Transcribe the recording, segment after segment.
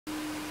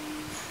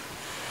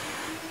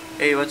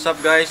Hey, what's up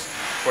guys?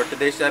 For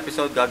today's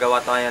episode,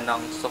 gagawa tayo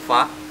ng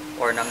sofa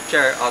or ng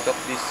chair out of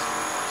this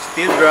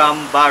steel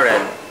drum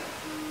barrel.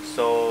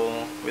 So,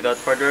 without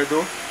further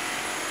ado,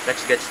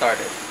 let's get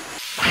started.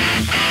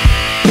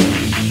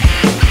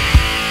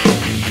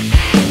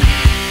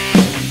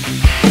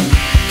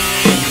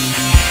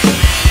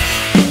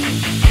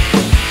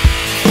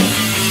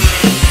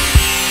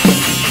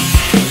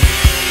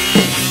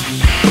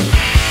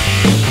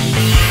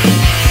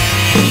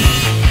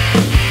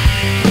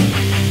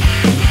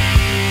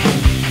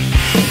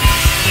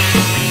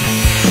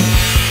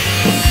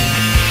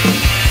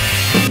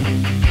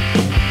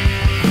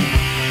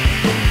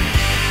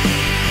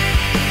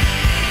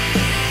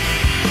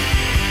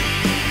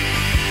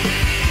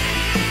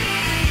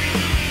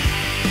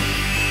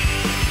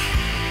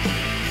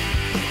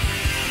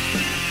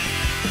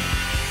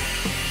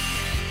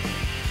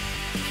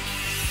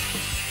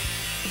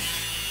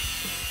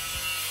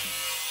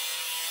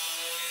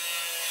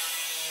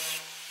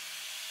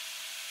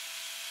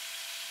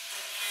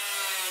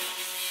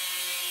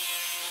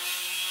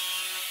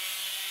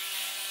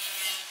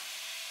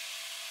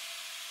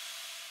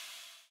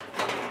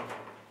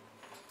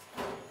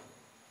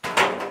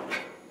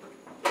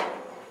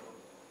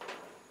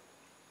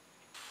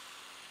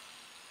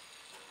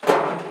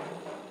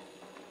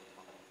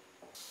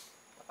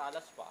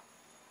 Matalas pa.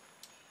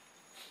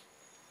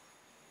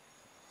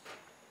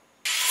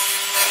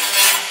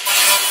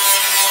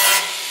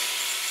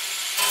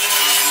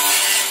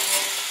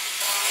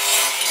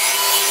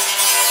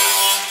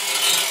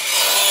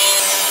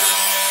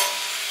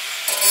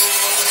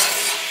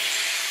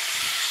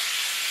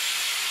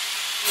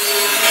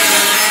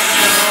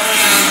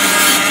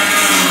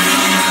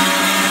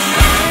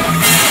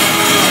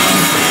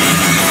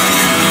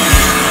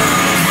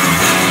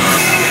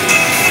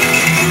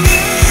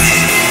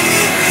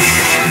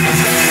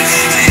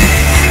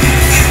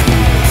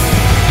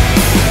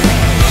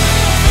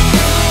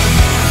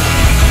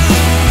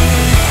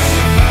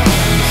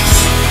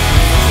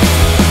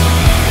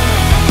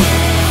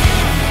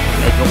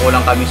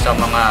 Kulang kami sa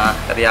mga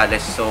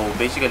materials. So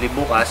basically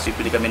bukas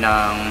bibili kami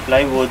ng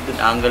plywood,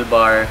 angle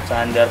bar,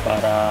 sander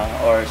para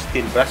or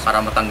steel brush para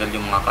matanggal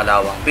yung mga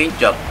kalawang, paint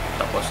job,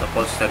 tapos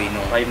upholstery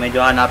no. Kaya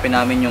medyo hanapin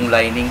namin yung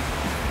lining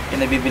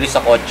yung nabibili sa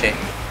kotse.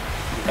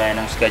 Hindi kaya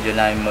ng schedule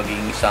namin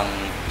maging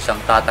isang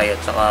tatay at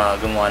saka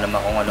gumawa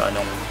naman kung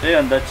ano-anong. So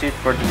yun, that's it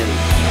for today.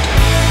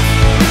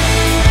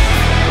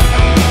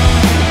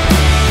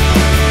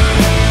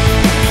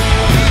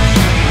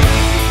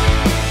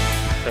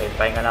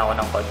 Pahinga na ako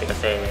ng konti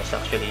kasi it's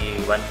actually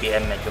 1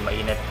 PM, medyo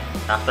mainit.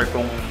 After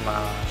kong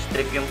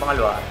strip yung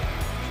pangalawa,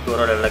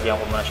 siguro lalagyan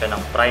ko muna siya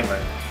ng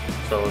primer.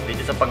 So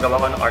dito sa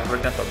paggawa ko ng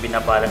artwork na to,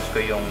 binabalance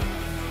ko yung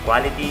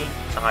quality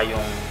saka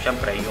yung,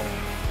 syempre, yung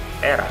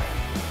pera.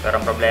 Pero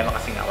ang problema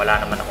kasi nga, wala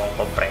naman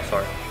akong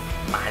compressor.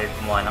 Mahal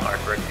gumawa ng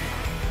artwork.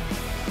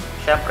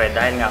 Syempre,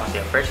 dahil nga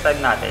kasi first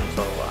time natin,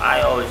 so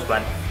I always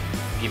want to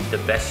give the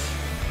best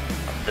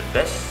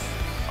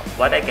of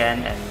what I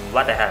can and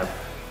what I have.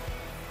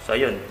 So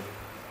yun.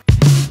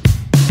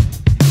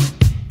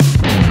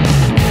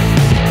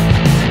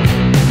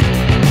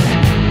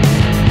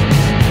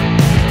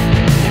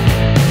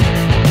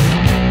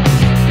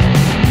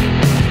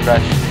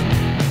 Brush.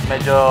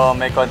 Medyo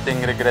may konting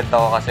regret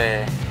ako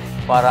kasi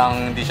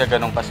parang hindi siya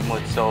ganun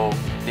ka-smooth. So,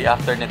 the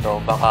after nito,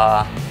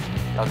 baka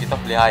dito,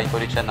 lihain ko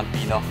rin siya ng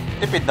pino.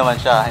 Tipid naman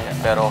siya,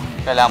 pero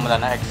kailangan mo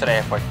lang ng extra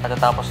effort.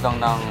 Katatapos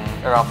lang ng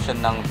eruption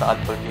ng Taal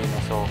Volcano,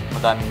 so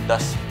madaming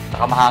dust.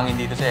 Saka mahangin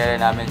dito sa area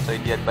namin, so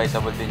hindi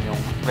advisable din yung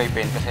spray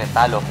paint kasi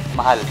talo,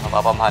 mahal,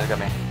 mapapamahal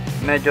kami.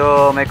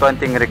 Medyo may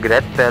konting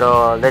regret,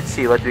 pero let's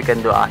see what we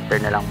can do after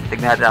na lang.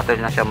 Tignan natin after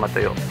na siya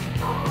matuyo.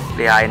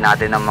 Lihain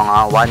natin ng mga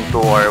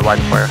 1-2 or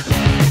 1-4.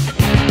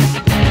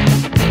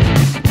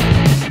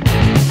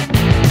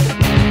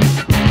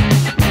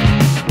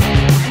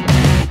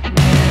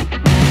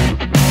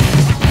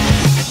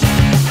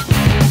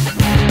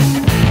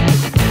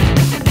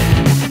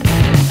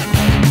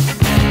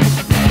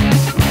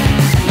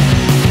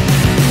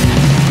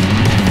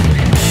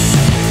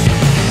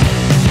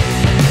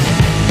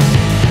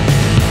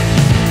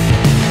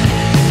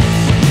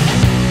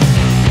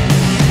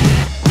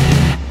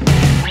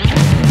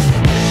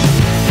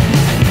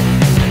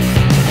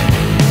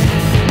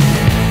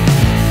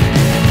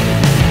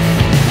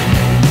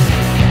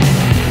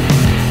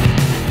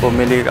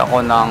 Bumili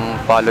ako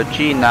ng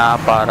palochina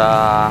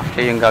para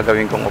siya yung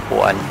gagawin kong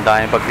upuan.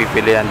 Dahil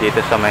pagpipilian dito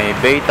sa may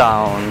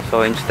Baytown.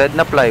 So instead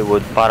na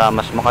plywood, para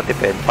mas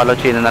makatipid,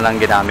 palochina na lang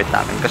ginamit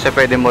namin. Kasi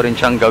pwede mo rin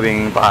siyang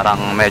gawing parang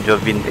medyo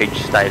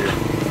vintage style.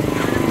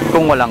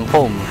 Kung walang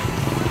foam.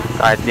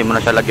 Kahit di mo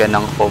na siya lagyan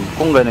ng foam.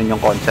 Kung ganun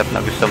yung concept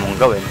na gusto mong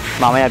gawin.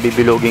 Mamaya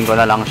bibilugin ko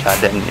na lang siya,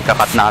 then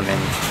ikakat namin.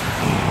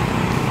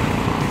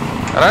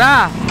 Tara na!